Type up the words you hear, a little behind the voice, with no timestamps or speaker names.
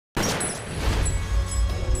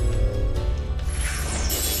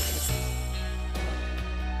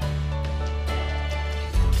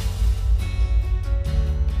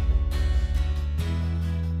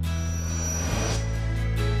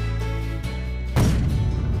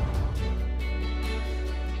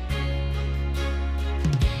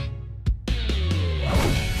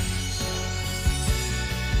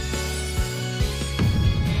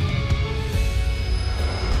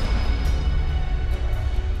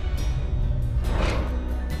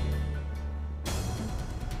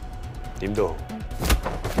點都好，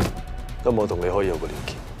咁我同你可以有個連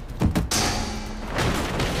結。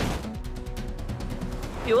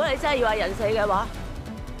如果你真係要話人死嘅話，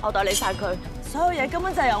我代你殺佢。所有嘢根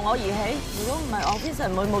本就係由我而起。如果唔係我，Vincent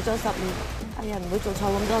唔會冇咗10年，阿人唔會做錯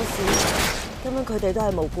咁多事。根本佢哋都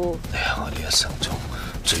係無辜。你係我呢一生中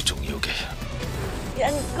最重要嘅人。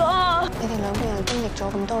仁哥，你哋兩個人經歷咗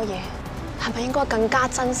咁多嘢，係咪應該更加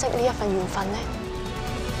珍惜呢一份緣分呢？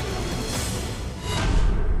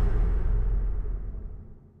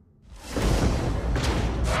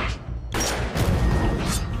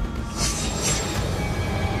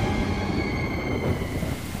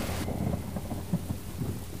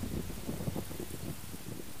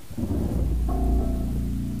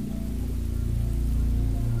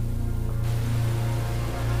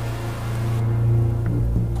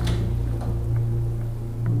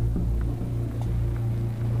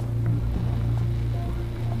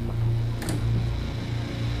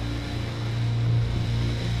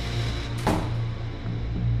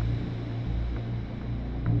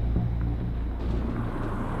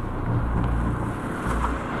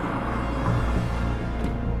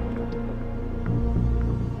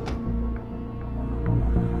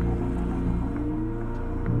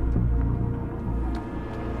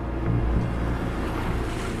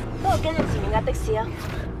跟住前面架的士啊！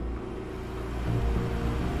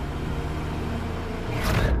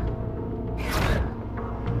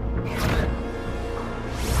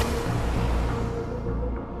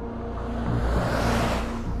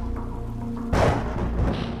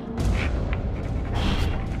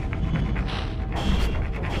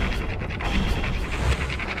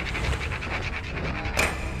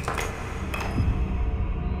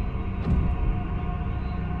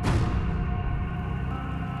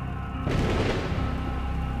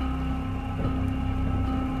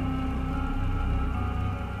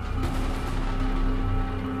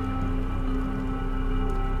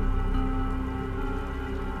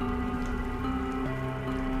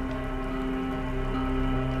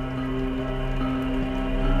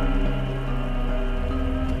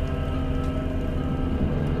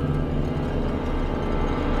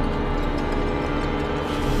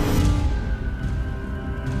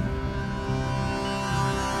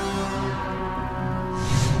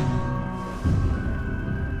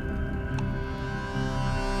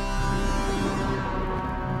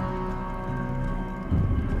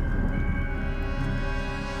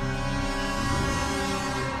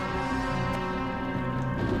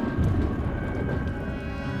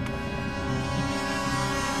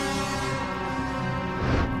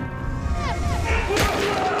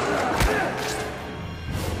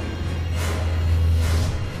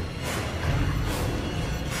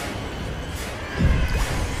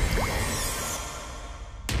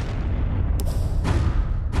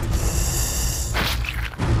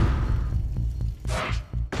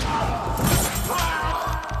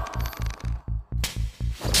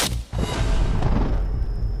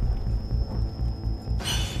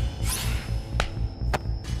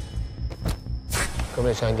咁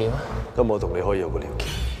你想點啊？咁我同你可以有個連結。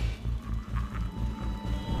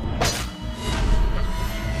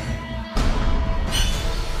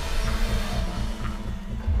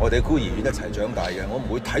我哋孤兒院一齊長大嘅，我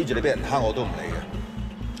唔會睇住你俾人蝦我都唔理嘅。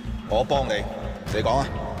我幫你，你講啊！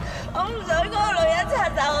我唔想嗰個女人拆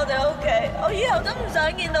散我哋屋企，我以後都唔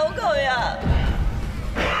想見到佢啊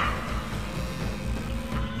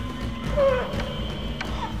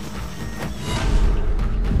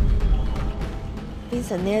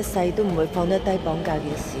！Vincent 呢一世都唔會放得低綁架件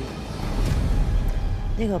事，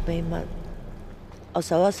呢個秘密我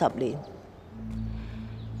守咗10年，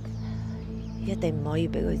一定唔可以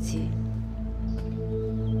俾佢知，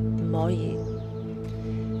唔可以，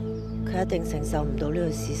佢一定承受唔到呢個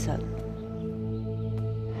事實。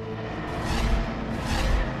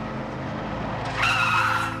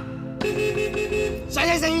細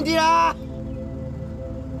聲聲啲啦！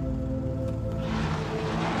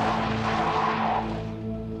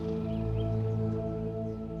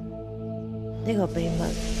呢個秘密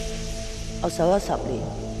我守咗10年，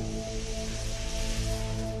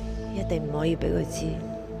一定唔可以俾佢知。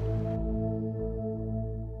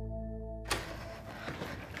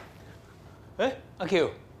誒，阿喬，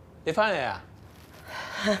你翻嚟啊？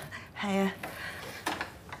係啊。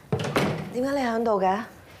點解你喺度嘅？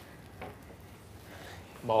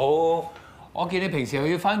冇，我見你平時又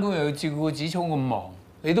要翻工又要照顧個子聰咁忙，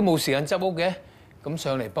你都冇時間執屋嘅，咁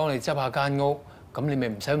上嚟幫你執下間屋，咁你咪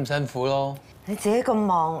唔使咁辛苦咯。你自己咁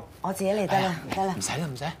忙，我自己嚟得啦，得啦。唔使啦，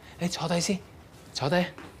唔使，你坐低先，坐低。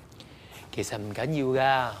其實唔緊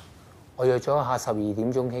要㗎，我約咗下12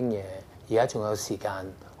點鐘傾嘢，而家仲有時間，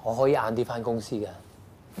我可以晏啲翻公司㗎。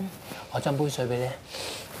我斟杯水俾你。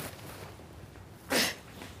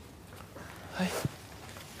係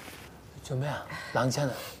做咩啊？冷親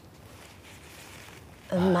啊？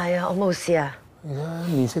唔係啊，我冇事啊。而家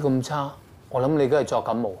面色咁差，我諗你都係作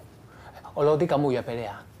感冒。我攞啲感冒藥俾你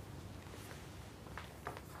啊。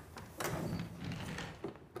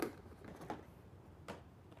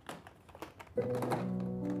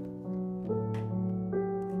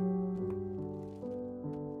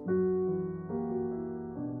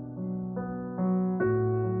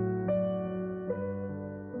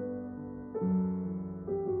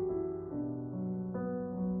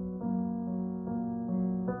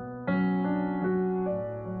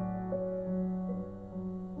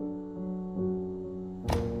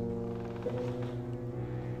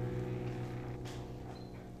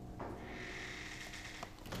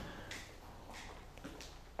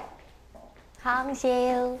康少，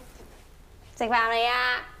食飯未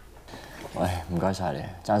啊？喂，唔該晒你，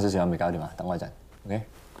爭少少我未搞掂啊，等我一陣 ，OK？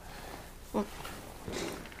 嗯。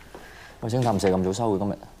喂，星探社咁早收嘅今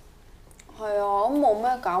日？係啊，咁冇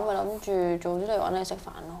咩搞，咪諗住早啲嚟揾你食飯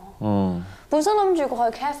咯。嗯。本身諗住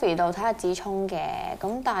過去 cafe 度睇下子聰嘅，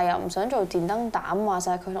咁但係又唔想做電燈膽，話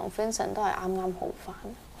晒佢同 Vincent 都係啱啱好翻。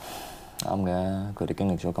啱嘅，佢哋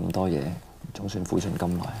經歷咗咁多嘢，總算苦盡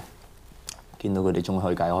甘來。見到佢哋終於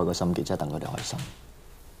可以解開個心結，真係等佢哋開心。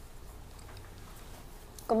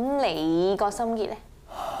咁你個心結咧？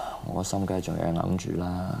我個心梗係仲有硬住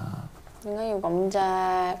啦。點解要咁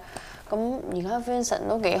啫？咁而家 Vincent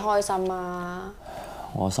都幾開心啊！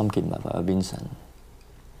我個心結唔係為咗 Vincent，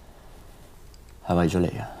 係為咗你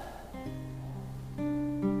啊！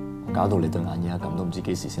我搞到你對眼而家咁，都唔知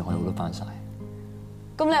幾時先可以好得翻晒。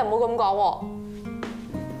咁你唔好咁講喎！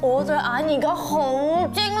我對眼而家好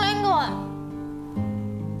精靈㗎。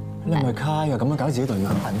你係咪卡㗎？咁樣搞自己對眼？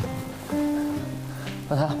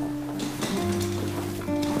我睇下，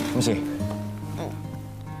冇事。嗯。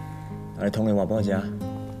但係痛你話俾我知啊！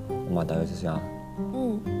我擘大佢少少啊。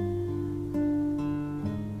嗯。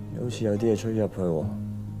你好似有啲嘢吹咗入去喎，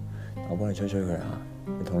我幫你吹吹佢啊！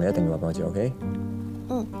你痛你一定要話俾我知 ，OK？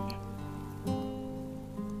 嗯。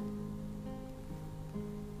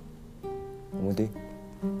好冇啲？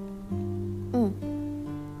嗯。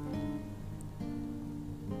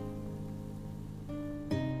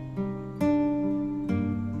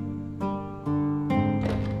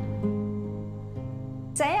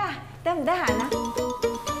仔啊，得唔得閒啊？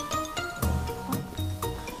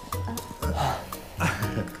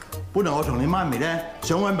本來我同你媽咪咧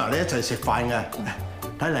想揾埋你一齊食飯嘅，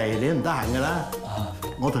睇嚟你都唔得閒㗎啦。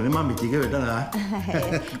我同你媽咪自己去得啦。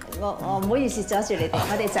我唔好意思阻住你哋，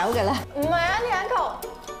我哋走㗎啦。唔係啊，Uncle，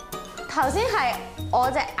 頭先係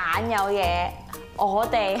我隻眼有嘢，我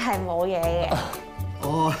哋係冇嘢嘅。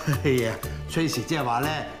哦，係啊，隨時即係話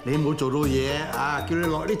咧，你冇做到嘢啊，叫你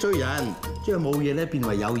落啲追人，將冇嘢咧變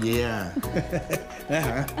為有嘢啊！你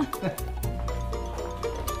行啊！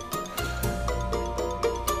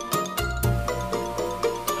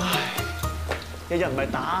日日唔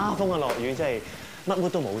係打風啊落雨，真係乜乜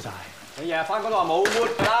都冇晒。你日日翻工都話冇活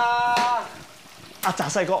㗎啦！阿澤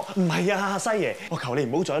細哥，唔係啊，西爺，我求你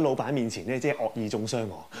唔好再喺老闆面前咧，即係惡意中傷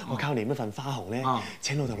我。我靠你一份花紅咧，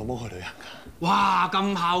請老豆老母去旅行㗎。哇，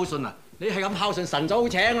咁孝順啊！你係咁孝順，晨早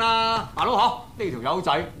請啦。大佬嗬，呢條友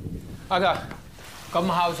仔，阿強咁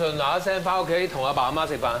孝順，嗱一聲翻屋企同阿爸阿媽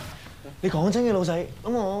食飯。你講真嘅老細，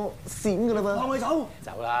咁我閃㗎啦噃。放佢走，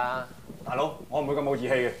走啦！大佬，我唔會咁冇義氣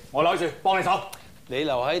嘅，我攞住幫你手。你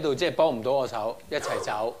留喺度即係幫唔到我手，一齊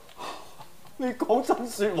走。你講真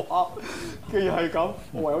説話，既然係咁，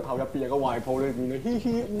我唯有投入別人嘅懷抱裏邊啊！嘻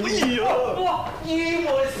嘻。哎呀！哇！依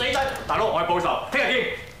我死仔！大佬，我係報仇，聽日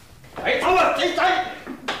見。你走啊，死仔！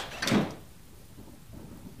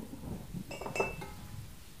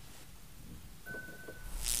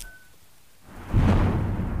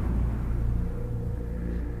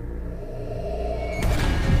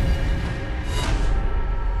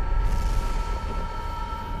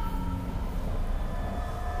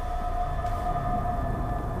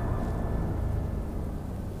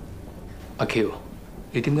阿喬，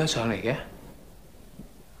你點解上嚟嘅？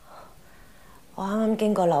我啱啱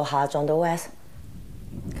經過樓下撞到 West，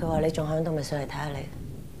 佢話你仲喺度，咪上嚟睇下你。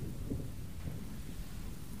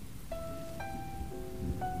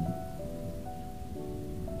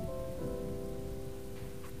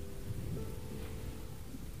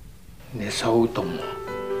你手好凍喎，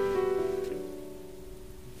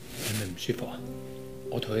係咪唔舒服啊？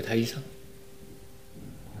我同你睇醫生。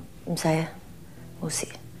唔使啊，冇事。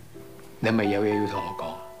你係咪有嘢要同我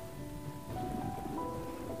講？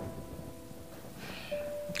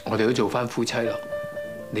我哋都做翻夫妻咯，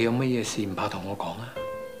你有乜嘢事唔怕同我講啊？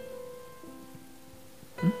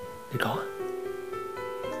你講啊。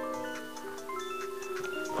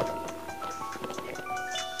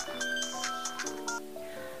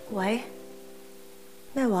喂，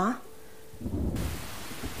咩話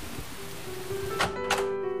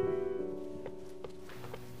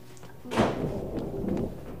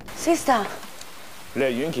 ？Sister， 你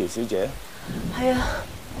係阮喬小姐？係啊。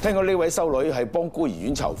聽講呢位修女係幫孤兒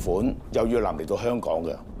院籌款，由越南嚟到香港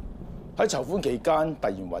嘅。喺籌款期間突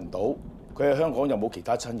然暈倒，佢喺香港又冇其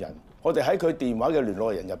他親人。我哋喺佢電話嘅聯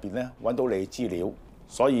絡人入邊咧揾到你資料，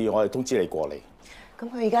所以我哋通知你過嚟。咁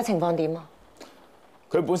佢而家情況點啊？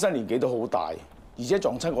佢本身年紀都好大，而且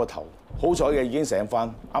撞親個頭，好彩嘅已經醒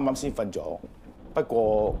翻，啱啱先瞓咗。不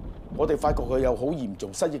過我哋發覺佢有好嚴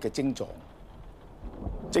重失憶嘅症狀。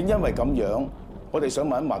正因為咁樣，我哋想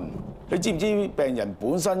問一問，你知唔知病人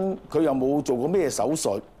本身佢有冇做過咩手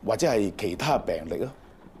術，或者係其他病歷啊？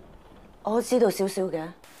我知道少少嘅。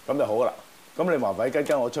咁就好啦。咁你麻煩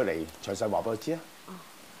跟我出嚟，詳細話俾我知啊。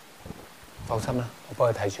放心啦，我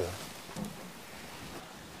幫佢睇住。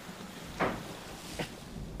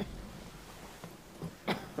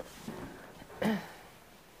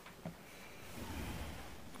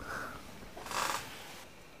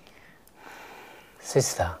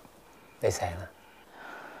Sister， 你醒啦？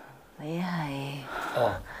你係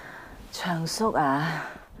長叔啊？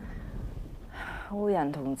好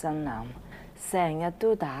人同真男成日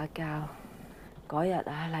都打交，嗰日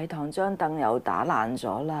啊禮堂張凳又打爛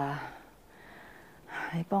咗啦，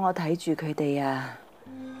你幫我睇住佢哋啊！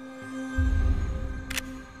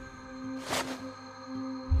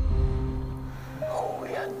好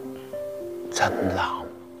人真男。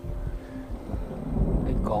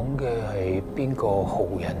你講嘅係邊個好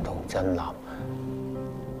人同真男？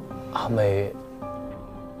係咪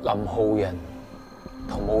林浩人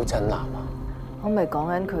同武真男啊？我咪講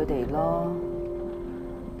緊佢哋咯，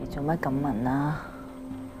你做乜咁問啊？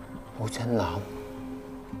武真男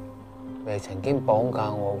咪曾經綁架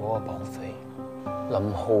我嗰個綁匪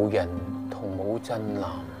林浩人同武真男，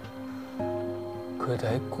佢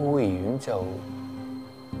哋喺孤兒院就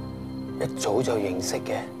一早就認識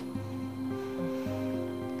嘅。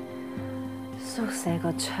宿舍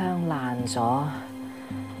個窗爛咗，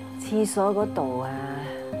廁所嗰度啊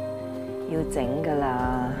要整㗎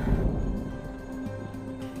啦。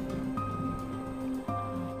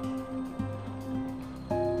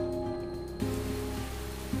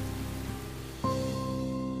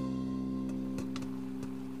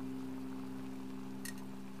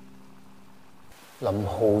林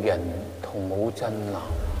浩人同武真男，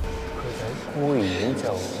佢哋喺孤兒院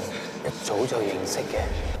就一早就認識嘅。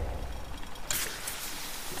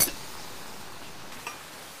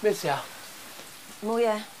咩事啊？冇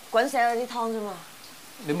嘢，滾瀉咗啲湯啫嘛。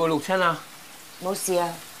你冇淥親啊？冇事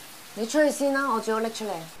啊，你出去先啦，我最好拎出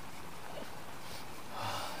嚟。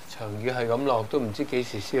場雨係咁落，都唔知幾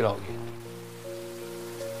時先落完。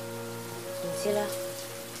唔知啦，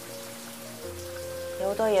有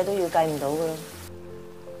好多嘢都預計唔到噶啦。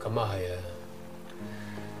咁啊係啊，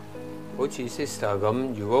好似 Sister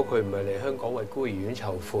咁，如果佢唔係嚟香港為孤兒院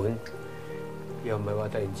籌款，又唔係話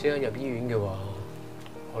突然之間入醫院嘅話，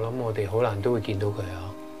我諗我哋好難都會見到佢啊！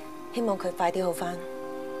希望佢快啲好返。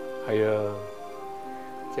係啊，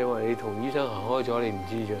即係話你同醫生行開咗，你唔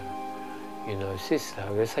知啫。原來 Sister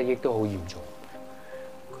嘅失憶都好嚴重，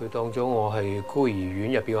佢當咗我係孤兒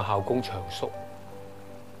院入邊嘅校工長叔。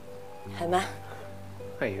係咩？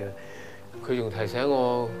係啊，佢仲提醒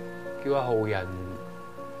我叫阿浩人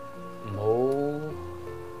唔好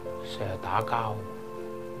成日打交。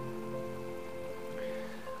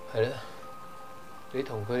係啦。你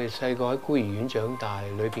同佢哋細個喺孤兒院長大，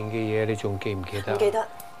裏邊嘅嘢你仲記唔記得？唔記得。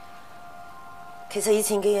其實以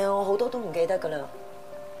前嘅嘢我好多都唔記得㗎啦，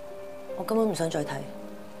我根本唔想再睇。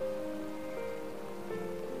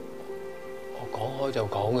我講開就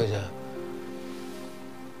講嘅咋，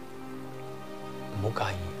唔好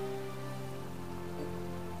介意。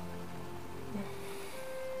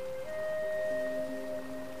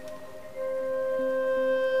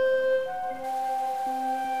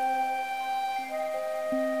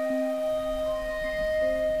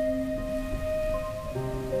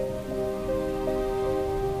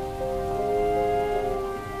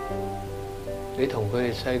你同佢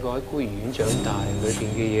哋細個喺孤兒院長大，裏邊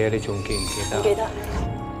嘅嘢你仲記唔記得？唔記得。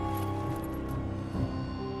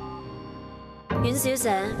阮小姐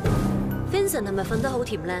 ，Vincent 係咪瞓得好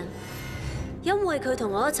甜咧？因為佢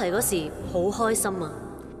同我一齊嗰時好開心啊！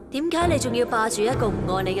點解你仲要霸住一個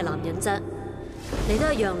唔愛你嘅男人啫？你都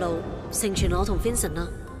係讓路，成全我同 Vincent 啦。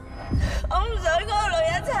我唔想嗰個女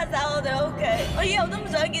人拆散我哋屋企，我以後都唔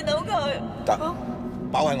想見到佢。得，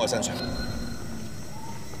包喺我身上。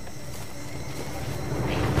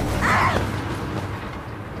啊！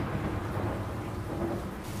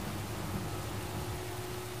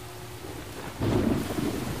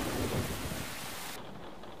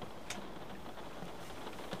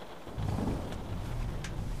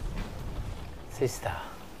 Sister，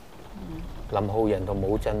 林浩仁同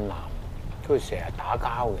武振南，佢哋成日打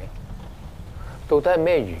交嘅，到底係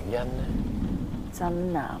咩原因呢？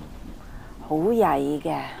真南好曳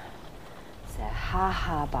嘅，成日蝦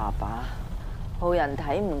蝦爸爸，浩仁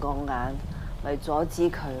睇唔過眼，咪阻止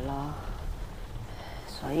佢咯。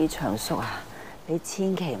所以長叔啊，你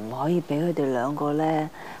千祈唔可以俾佢哋兩個咧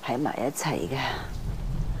喺埋一齊嘅。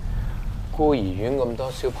孤兒院咁多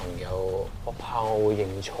小朋友，我怕我會認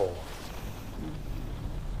錯。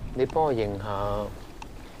你幫我認下，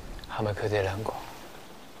係咪佢哋兩個？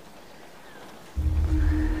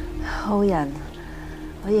浩仁，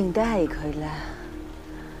我認得係佢啦。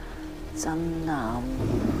真南，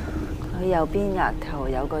佢右邊額頭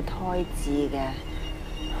有個胎痣嘅，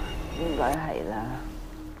應該係啦。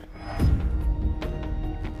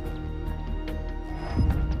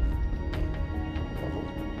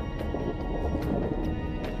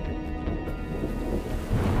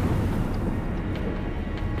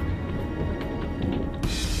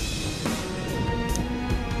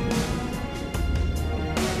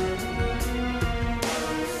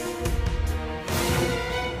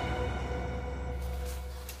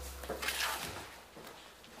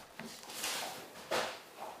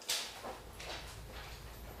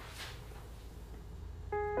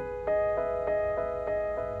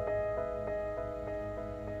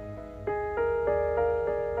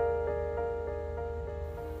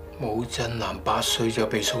武振南8歲就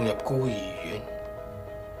被送入孤兒院，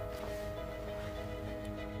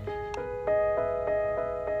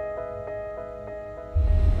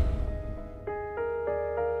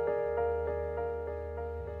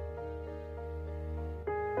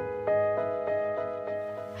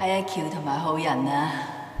係阿喬同埋浩仁啊！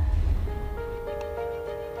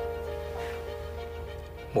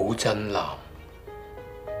武振南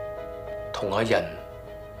同阿仁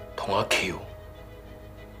同阿喬。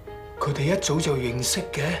佢哋一早就認識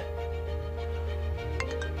嘅。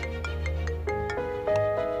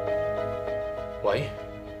喂，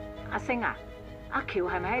阿星啊，阿喬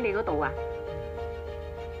係咪喺你嗰度啊？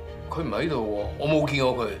佢唔喺度喎，我冇見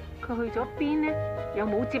過佢。佢去咗邊呢？又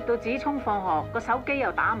冇接到子聰放學，個手機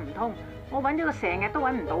又打唔通，我揾咗佢成日都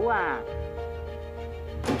揾唔到啊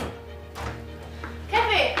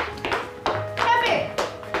 ！Kathy，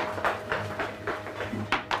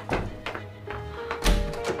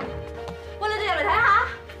 喂，你哋入嚟睇下。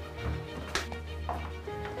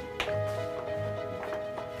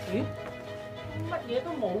咦？乜嘢都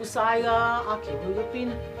冇晒㗎，阿喬去咗邊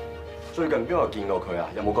啊？最近邊個見過佢啊？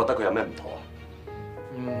有冇覺得佢有咩唔妥啊？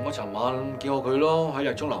我尋晚見過佢咯，喺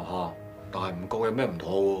日中樓下，但係唔覺有咩唔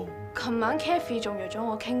妥喎。琴晚 Kathy 仲約咗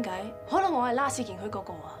我傾偈，可能我係 last 見佢嗰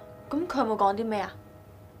個啊。咁佢有冇講啲咩啊？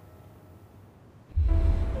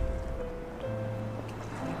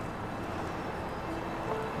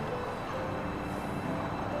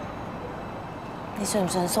你信唔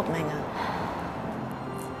信宿命啊？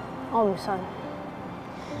我唔信。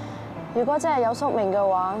如果真係有宿命嘅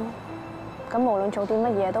話，咁無論做啲乜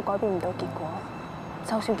嘢都改變唔到結果，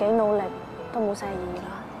就算幾努力都冇晒意義啦。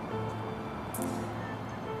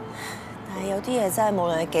但係有啲嘢真係無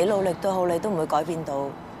論你幾努力都好，你都唔會改變到。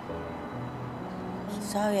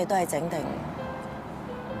所有嘢都係整定。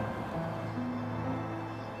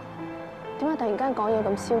點解突然間講嘢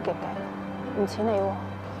咁消極嘅？唔似你喎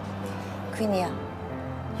 ，Queenie 啊！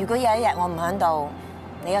如果有一日我唔喺度，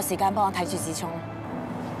你有時間幫我睇住子聰。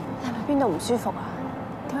你係咪邊度唔舒服啊？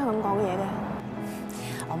點解咁講嘢嘅？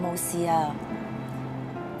我冇事啊，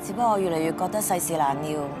只不過我越嚟越覺得世事難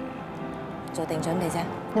料，做定準備啫。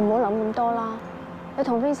你唔好諗咁多啦，你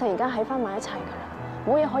同 Vincent 而家喺翻埋一齊噶啦，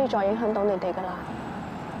冇嘢可以再影響到你哋噶啦。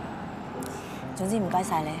總之唔該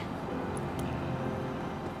晒你。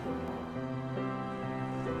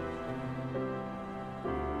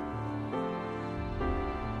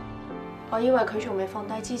我以為佢仲未放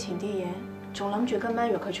低之前啲嘢，仲諗住跟 Meng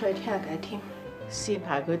約佢出去傾下偈添。先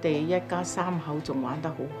排佢哋一家3口仲玩得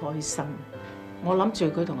好開心，我諗住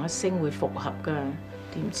佢同阿星會復合㗎，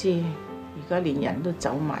點知而家連人都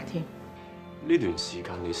走埋添。呢段時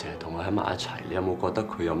間你成日同佢喺埋一齊，你有冇覺得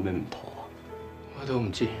佢有咩唔妥啊？我都唔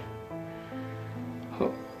知，可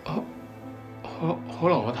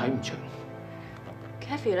能我睇唔出。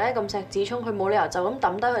Kathy 咧咁錫子聰，佢冇理由就咁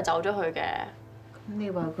抌低佢走咗去嘅。咁你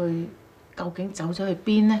話佢究竟走咗去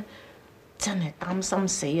邊呢？真係擔心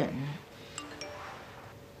死人。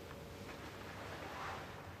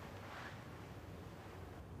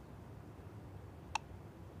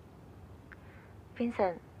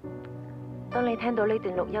Vincent， 當你聽到呢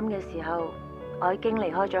段錄音嘅時候，我已經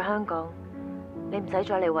離開咗香港，你唔使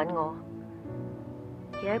再嚟揾我。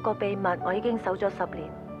有一個秘密，我已經守咗10年。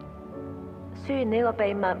雖然呢個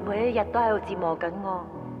秘密每一日都喺度折磨緊我，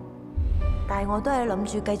但係我都係諗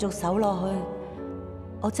住繼續守落去。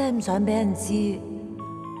我真係唔想俾人知，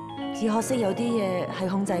只可惜有啲嘢係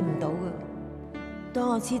控制唔到嘅。當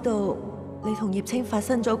我知道你同葉青發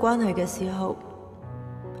生咗關係嘅時候，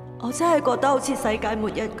我真係覺得好似世界末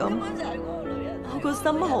日咁。我個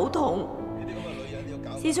心好痛。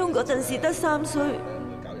自從嗰陣時得3歲，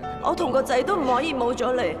我同個仔都唔可以冇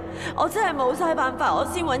咗你。我真係冇晒辦法，我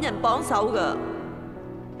先揾人幫手㗎。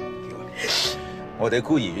我哋喺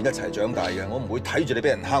孤兒院一齊長大嘅，我唔會睇住你俾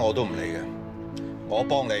人蝦我都唔理嘅。我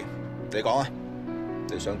幫你，你講啊，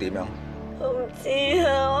你想點樣？我唔知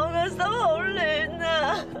啊，我個心好亂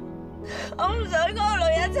啊！我唔想嗰個女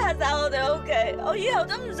人拆散我哋屋企，我以後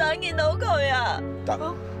都唔想見到佢啊！得，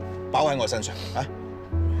包喺我身上啊！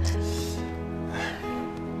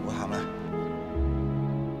唔好喊啦！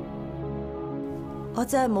我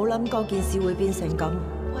真係冇諗過件事會變成咁。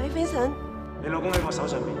喂，Vincent，你老公喺我手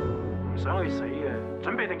上面，唔想佢死嘅，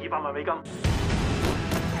準備定200萬美金。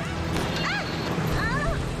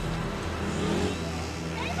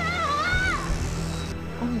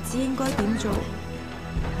我唔知應該點做，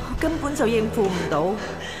我根本就應付唔到。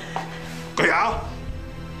巨咬，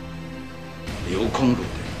鳥空回地，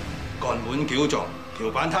幹滿繳狀，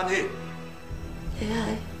橋板攤啲。你係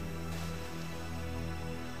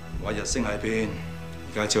話日升喺邊？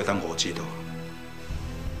而家只有等我知道。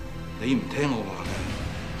你唔聽我話嘅，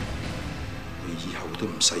你以後都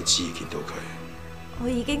唔使知見到佢。我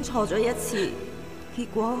已經錯咗1次，結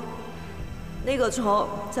果呢個錯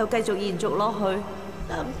就繼續延續落去。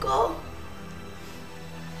南哥，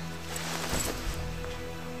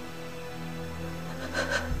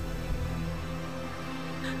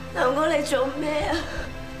南哥你做咩啊？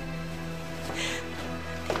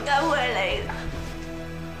點解會係你？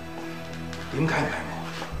點解唔係我？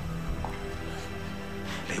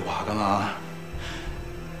你話㗎嘛？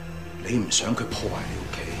你唔想佢破壞你屋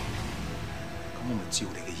企，咁我咪照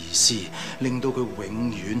你嘅意思，令到佢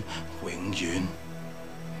永遠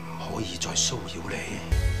唔可以再騷擾你。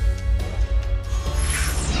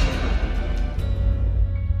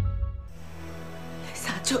你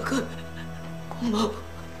殺咗佢？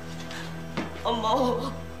我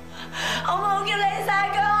冇叫你殺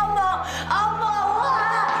佢，我冇啊！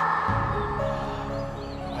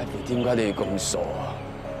阿肥，點解你咁傻啊？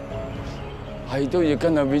係都要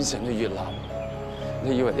跟阿 Vincent 去越南，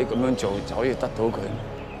你以為你咁樣做就可以得到佢？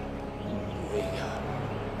唔會㗎。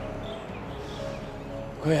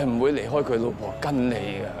佢係唔會離開佢老婆跟你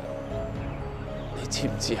㗎，你知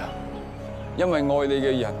唔知啊？因為愛你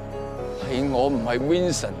嘅人係我，唔係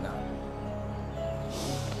Vincent 啊！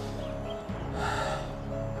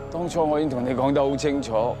當初我已經同你講得好清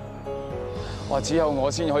楚，話只有我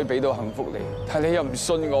先可以俾到幸福你，但係你又唔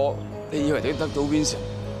信我，你以為你得到 Vincent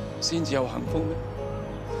先至有幸福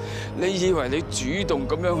咩？你以為你主動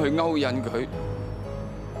咁樣去勾引佢，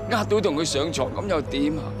呃到同佢上床咁又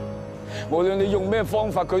點啊？無論你用咩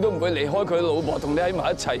方法，佢都唔會離開佢老婆同你喺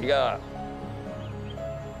埋一齊噶。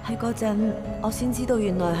喺嗰陣，我先知道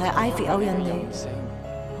原來係 Ivy 勾引你，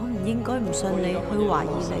我唔應該唔信你，去懷疑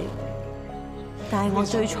你。但係我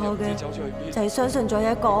最錯嘅就係相信咗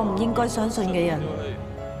一個我唔應該相信嘅人，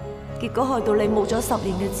結果害到你冇咗10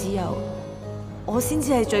年嘅自由，我先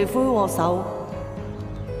至係罪魁禍首。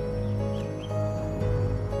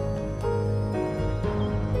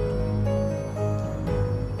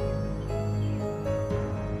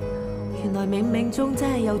原來冥冥中真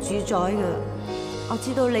係有主宰嘅，我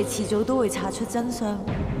知道你遲早都會查出真相，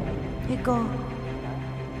一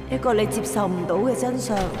個你接受唔到嘅真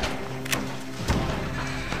相。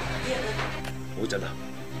好震啊！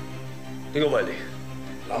點解會係你？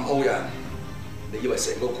林浩人，你以為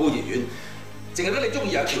成個孤兒院淨係得你中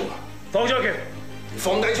意阿喬啊？放咗佢！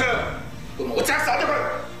放低槍，我砸散咗佢！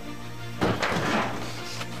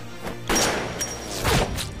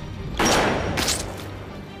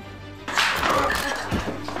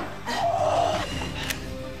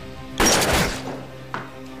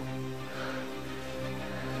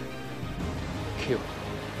喬，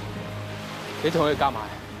你同佢夾埋。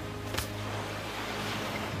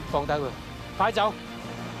放低佢，快走！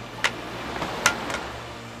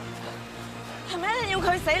係咪一定要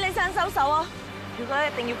佢死你先收手啊？如果一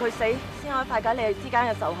定要佢死，先可以化解你哋之間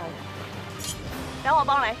嘅仇恨。等我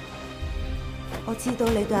幫你。我知道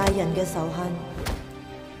你對阿仁嘅仇恨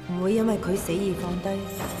唔會因為佢死而放低。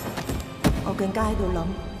我更加喺度諗，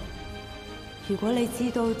如果你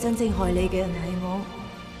知道真正害你嘅人係我，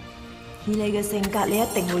以你嘅性格，你一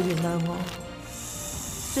定會原諒我。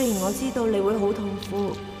雖然我知道你會好痛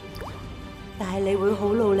苦，但係你會好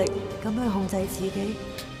努力咁去控制自己，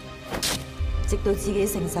直到自己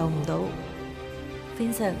承受唔到。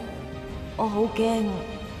Vincent， 我好驚，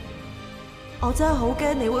我真係好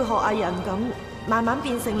驚你會學阿仁咁，慢慢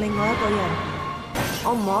變成另外一個人。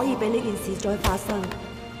我唔可以俾呢件事再發生，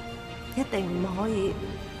一定唔可以。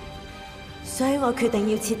所以我決定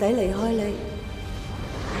要徹底離開你，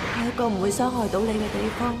喺一個唔會傷害到你嘅地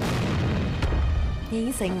方。你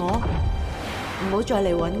應承我，唔好再嚟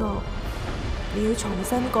搵我，你要重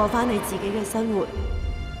新過返你自己嘅生活。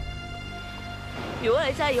如果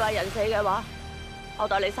你真係要阿仁死嘅話，我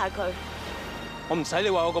代你殺佢。我唔使你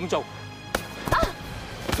話我咁做。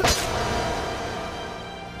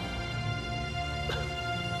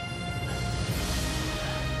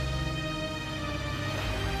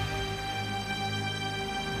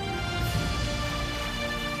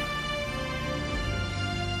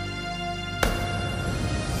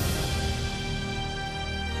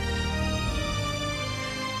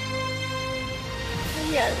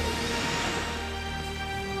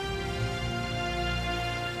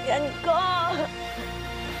仁哥，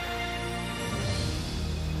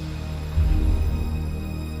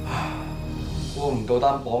估唔到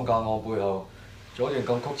單綁架案背後仲有一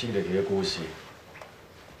段咁曲折離奇嘅故事。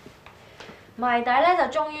謎底咧就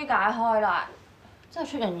終於解開啦，真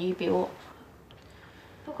係出人意表。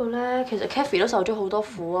不過咧，其實 Kathy 都受咗好多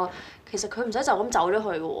苦啊。其實佢唔使就咁走咗去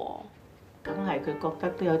嘅喎。梗係佢覺得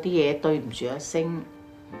都有啲嘢對唔住阿星，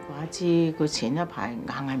怪之佢前一排硬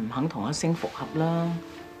係唔肯同阿星復合啦。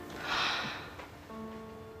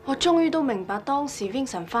我終於都明白當時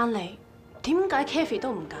Vincent 翻嚟點解 Kathy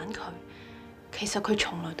都唔揀佢。其實佢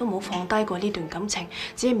從來都冇放低過呢段感情，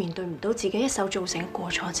只係面對唔到自己一手造成嘅過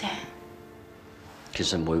錯啫。其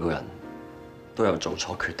實每個人都有做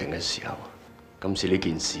錯決定嘅時候。今次呢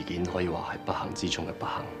件事件可以話係不幸之中嘅不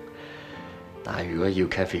幸。但係如果要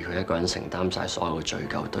Kathy 佢一個人承擔晒所有嘅罪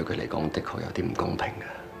疚，對佢嚟講的確有啲唔公平嘅。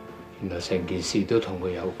原來成件事都同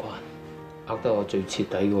佢有關，呃得我最徹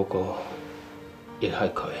底嗰個，亦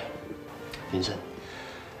係佢。Vincent，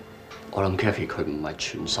 我諗 Kathy 佢唔係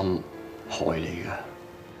全心害你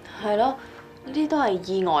㗎。係咯，呢啲都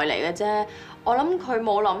係意外嚟嘅啫。我諗佢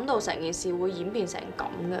冇諗到成件事會演變成咁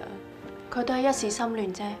嘅。佢都係一時心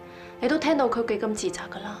亂啫。你都聽到佢幾咁自責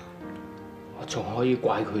㗎啦。我仲可以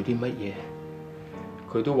怪佢啲乜嘢？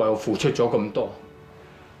佢都為我付出咗咁多，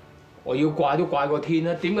我要怪都怪個天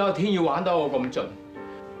啦！點解個天要玩得我咁盡？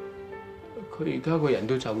佢而家個人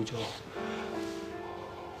都走咗，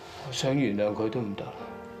我想原諒佢都唔得。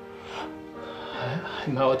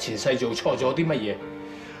係咪我前世做錯咗啲乜嘢？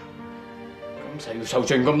今世要受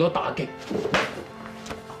盡咁多打擊。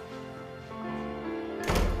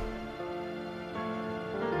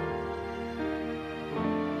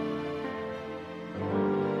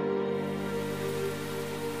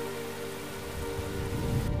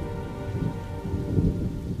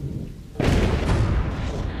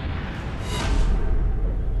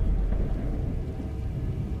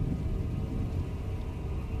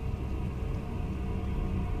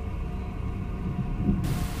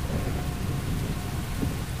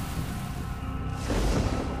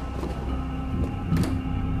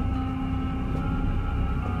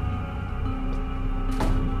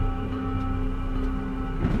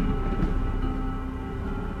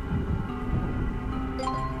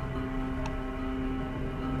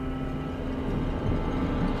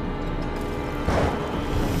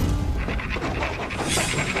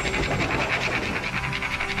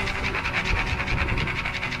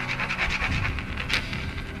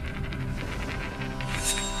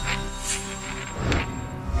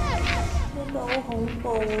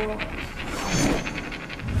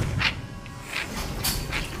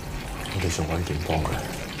我哋仲揾警幫佢。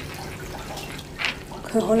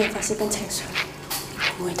佢可能發泄緊情緒，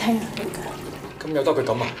唔會聽人哋嘅。咁由得佢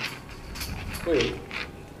咁啊？不如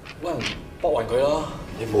揾人搏暈佢啦！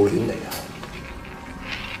你冇亂嚟啊！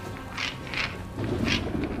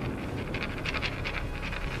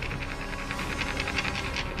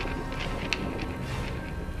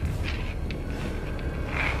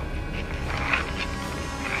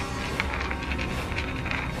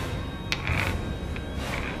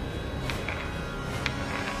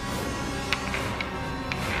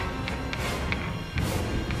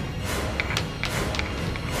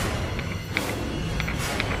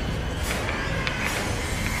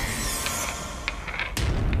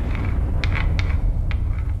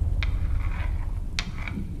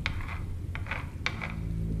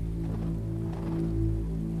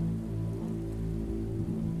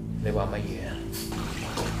你話乜嘢啊？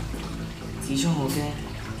始終我驚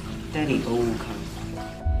爹哋保護佢。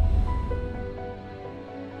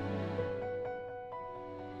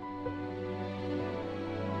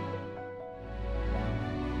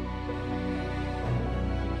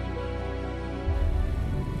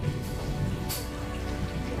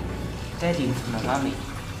爹哋同埋媽咪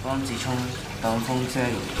幫子聰擋風遮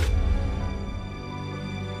雨。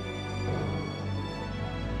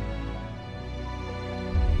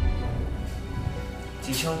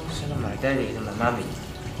子聰想同埋爹哋同埋媽咪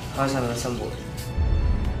開心咁生活。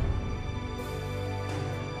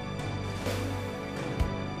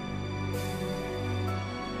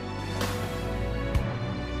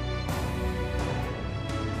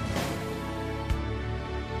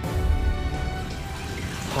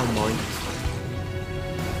可唔可以？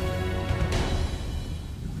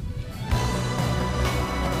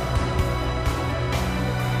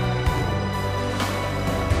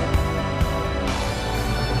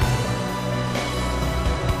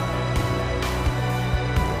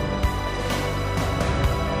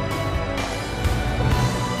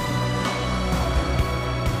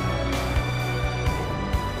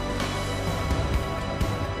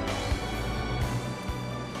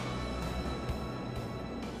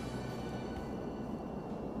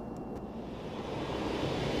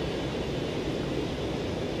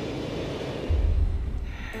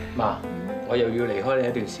媽，我又要離開你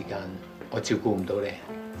一段時間，我照顧唔到你。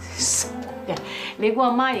傻嘅，你估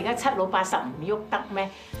阿媽而家7老80唔喐得咩？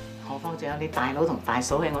何況仲有你大佬同大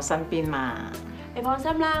嫂喺我身邊嘛。你放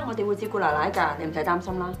心啦，我哋會照顧奶奶㗎，你唔使擔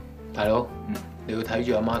心啦。大佬，你要睇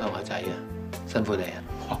住阿媽同阿仔啊，辛苦你啊！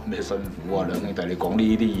哇，咩辛苦啊？兩兄弟你講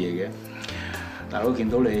呢啲嘢嘅，大佬見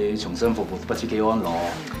到你重新復活，不知幾安樂。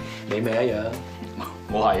你咪一樣，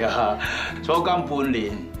我係啊，坐監半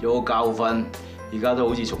年有個教訓。而家都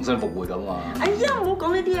好似重新復活咁啊！哎呀，唔好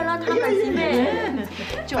講呢啲嘢啦，貪利是咩？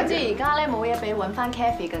總之而家咧冇嘢比揾翻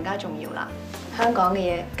Kathy 更加重要啦。香港嘅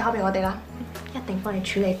嘢交俾我哋啦，一定幫你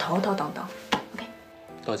處理妥妥當當。OK。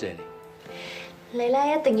多謝你。你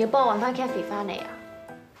咧一定要幫我揾翻 Kathy 翻嚟啊！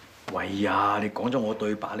喂呀，你講咗我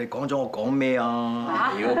對白，你講咗我講咩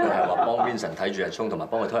啊？如果佢係話幫 Vincent 睇住日沖，同埋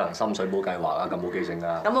幫佢推行深水埗計劃啊，咁冇記性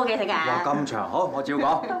㗎。咁冇記性㗎。哇，咁長，好，我照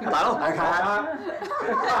講。大佬，係啊，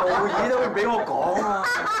做嘢都會俾我講啊！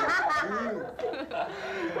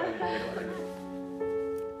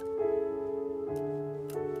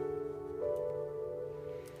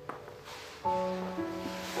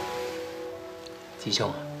子聰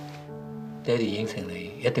啊，爹哋應承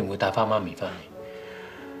你一定會帶翻媽咪翻嚟。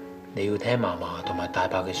你要聽嫲嫲同埋大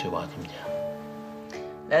伯嘅説話，知唔知啊？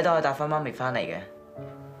你一定可以帶翻媽咪翻嚟嘅。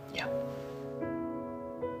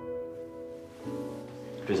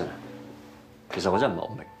Vincent，其實我真係唔係好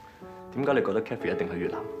明，點解你覺得 Kathy 一定喺越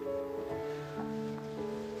南？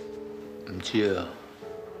唔知啊，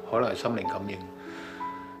可能係心靈感應，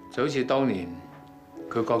就好似當年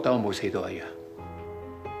佢覺得我冇死到一樣。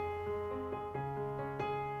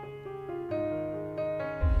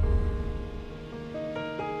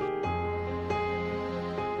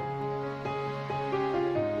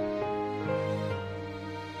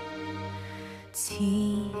似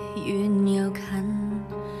遠又近，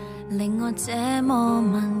令我這麼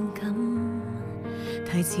敏感。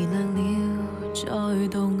提詞亮了，再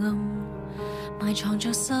度暗，埋藏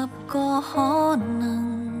着10個可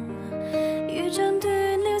能。如像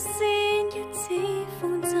斷了線，一紙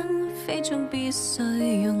風箏，非終必須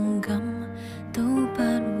勇敢，都不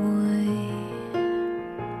會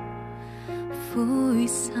灰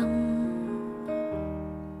心。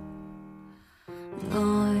愛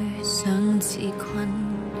上似困，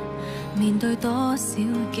面對多少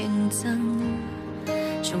競爭，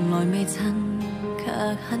從來未曾，卻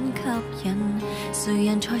很吸引。誰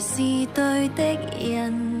人才是對的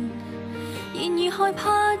人？然而害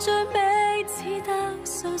怕最彼此得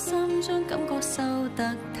傷心，將感覺收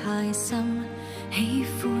得太深。喜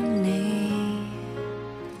歡你，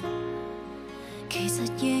其實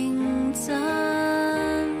認真，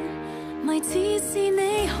迷似是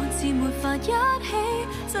你，看似沒法一起。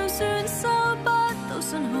就算收不到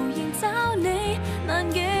信號，仍找你，難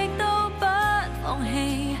極都不放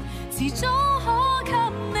棄，遲早可給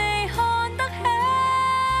你看得起。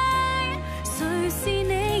誰是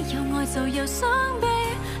你？有愛就有傷悲，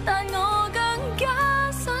但我更加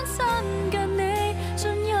想親近你，進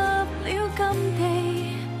入了禁地，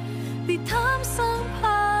別貪生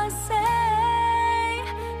怕死，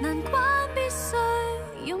難關必須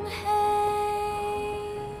勇氣。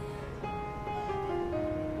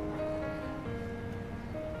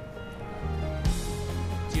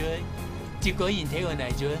接果然睇我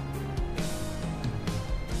嚟咗，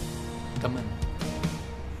咁啊！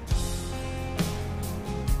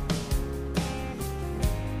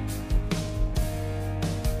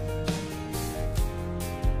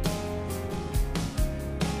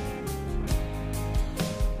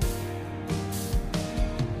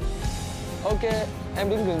 OK， em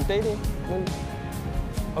đứng gần tí đi.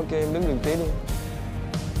 OK， em đứng gần tí đi.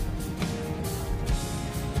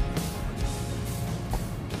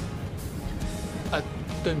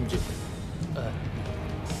 對唔住，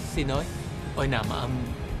善女，我係南亞。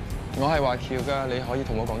我係華僑㗎，你可以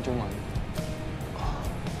同我講中文。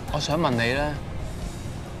我想問你咧，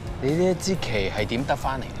你呢一支旗係點得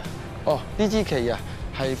翻嚟㗎？哦，呢支旗啊，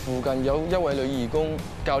係附近有一位女義工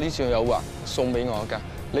教呢處有畫送俾我㗎。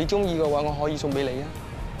你中意嘅話，我可以送俾你啊。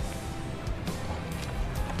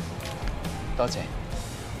多謝。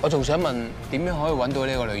我仲想問點樣可以揾到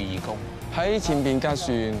呢個女義工？喺前邊架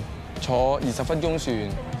船。 坐20分鐘船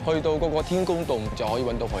去到嗰個天宮洞就可以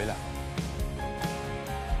揾到佢啦。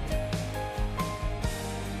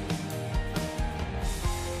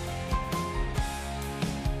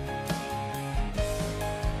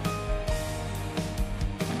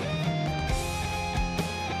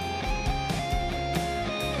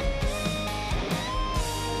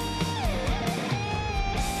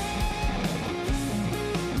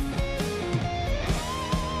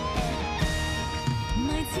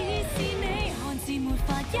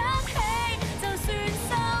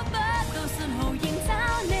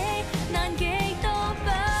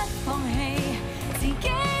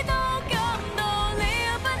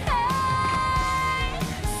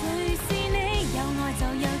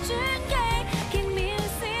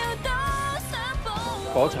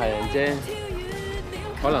火柴人啫，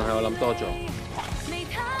可能係我諗多咗。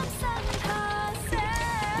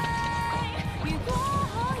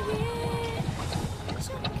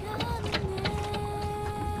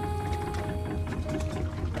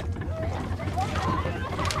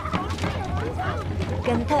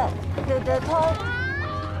跟特的拖。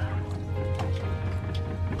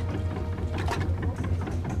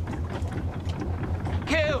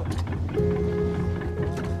Kill。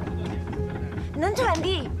能传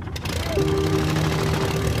递。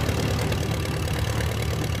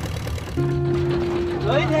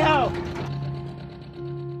Zoie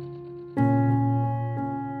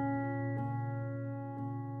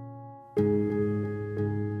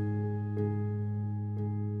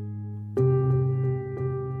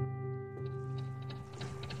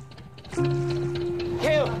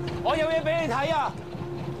我有嘢俾你睇啊！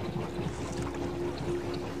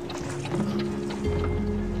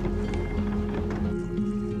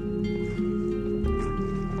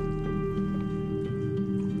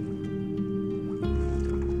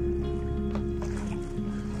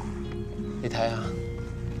 你睇下，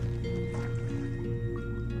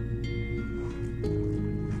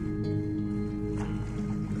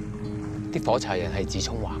啲火柴人係子聰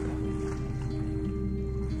畫嘅。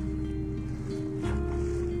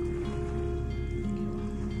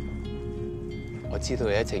我知道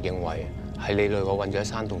你一直認為係你累我困咗喺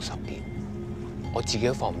山洞10年，我自己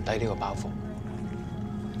都放唔低呢個包袱。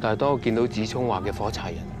但係當我見到子聰畫嘅火柴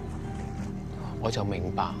人，我就明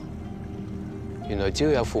白。 原來只要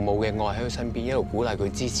有父母嘅愛喺佢身邊，一路鼓勵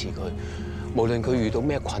佢、支持佢，無論佢遇到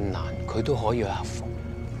咩困難，佢都可以去克服。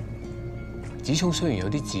子聰雖然有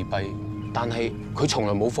啲自閉，但係佢從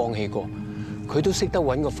來冇放棄過，佢都識得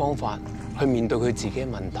揾個方法去面對佢自己嘅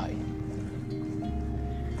問題。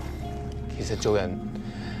其實做人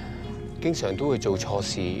經常都會做錯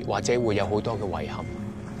事，或者會有好多嘅遺憾，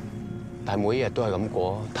但係每一日都係咁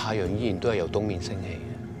過，太陽依然都係由東面升起。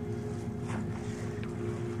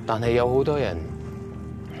但係有好多人。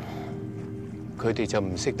 佢哋就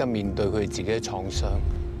唔識得面對佢哋自己嘅創傷，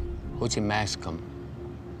好似 Max 咁，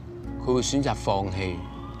佢會選擇放棄、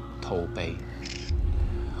逃避。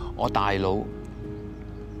我大佬，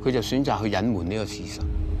佢就選擇去隱瞞呢個事實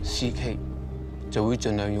 ，CK 就會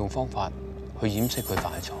盡量用方法去掩飾佢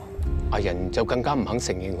犯錯。阿仁就更加唔肯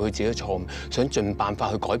承認佢自己嘅錯誤，想盡辦法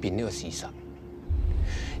去改變呢個事實。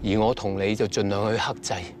而我同你就盡量去克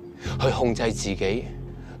制、去控制自己，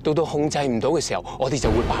到控制唔到嘅時候，我哋就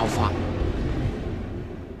會爆發。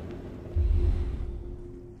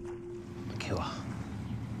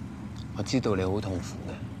 我知道你好痛苦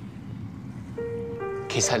嘅，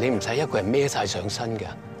其實你唔使一個人孭晒上身嘅，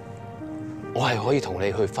我係可以同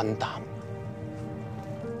你去分擔。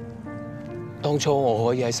當初我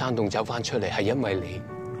可以喺山洞走翻出嚟，係因為你。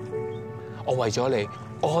我為咗你，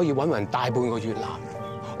我可以搵人大半個越南。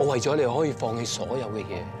我為咗你可以放棄所有嘅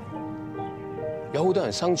嘢。有好多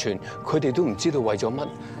人生存，佢哋都唔知道為咗乜，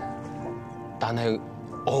但係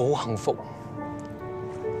我好幸福，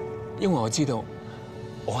因為我知道。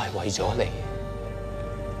 我係為咗你，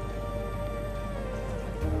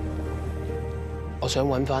我想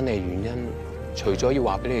揾翻你嘅原因，除咗要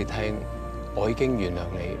話俾你聽，我已經原諒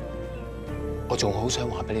你，我仲好想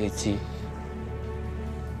話俾你知，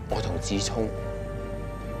我同子聰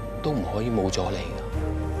都唔可以冇咗你㗎。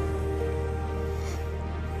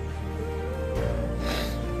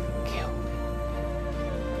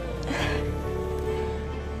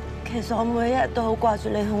 其實我每一日都好掛住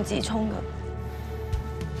你同子聰噶。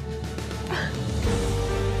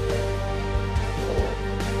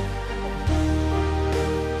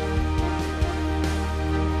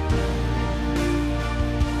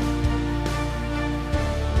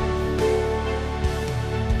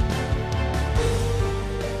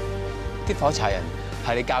啲火柴人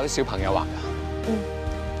係你教啲小朋友畫㗎？嗯，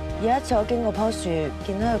有一次我經過棵樹，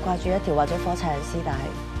見到佢掛住一條畫咗火柴人絲帶，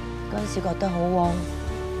嗰陣時覺得好汪。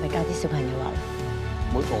 咪教啲小朋友畫。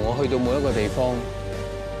每逢我去到每一個地方，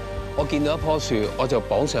我見到一棵樹，我就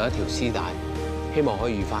綁上一條絲帶，希望可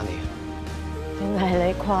以遇翻你。定係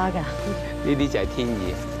你誇㗎？呢啲就係天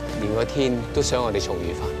意，連個天都想我哋重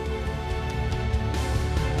遇翻。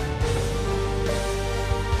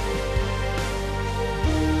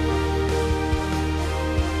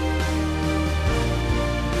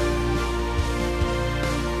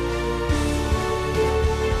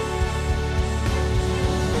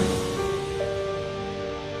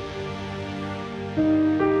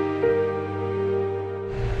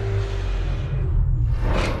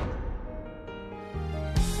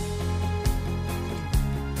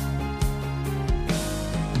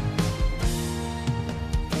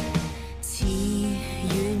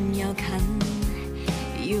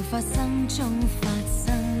發生中發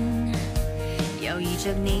生，猶豫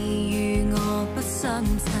着你與我不相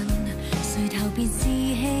襯，垂頭便士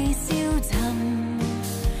氣消沉。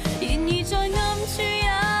然而在暗處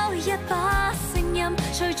有一把聲音，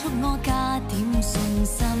催促我加點信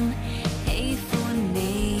心，喜歡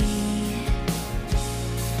你，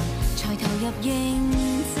才投入認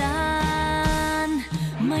真，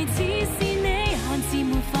迷似是。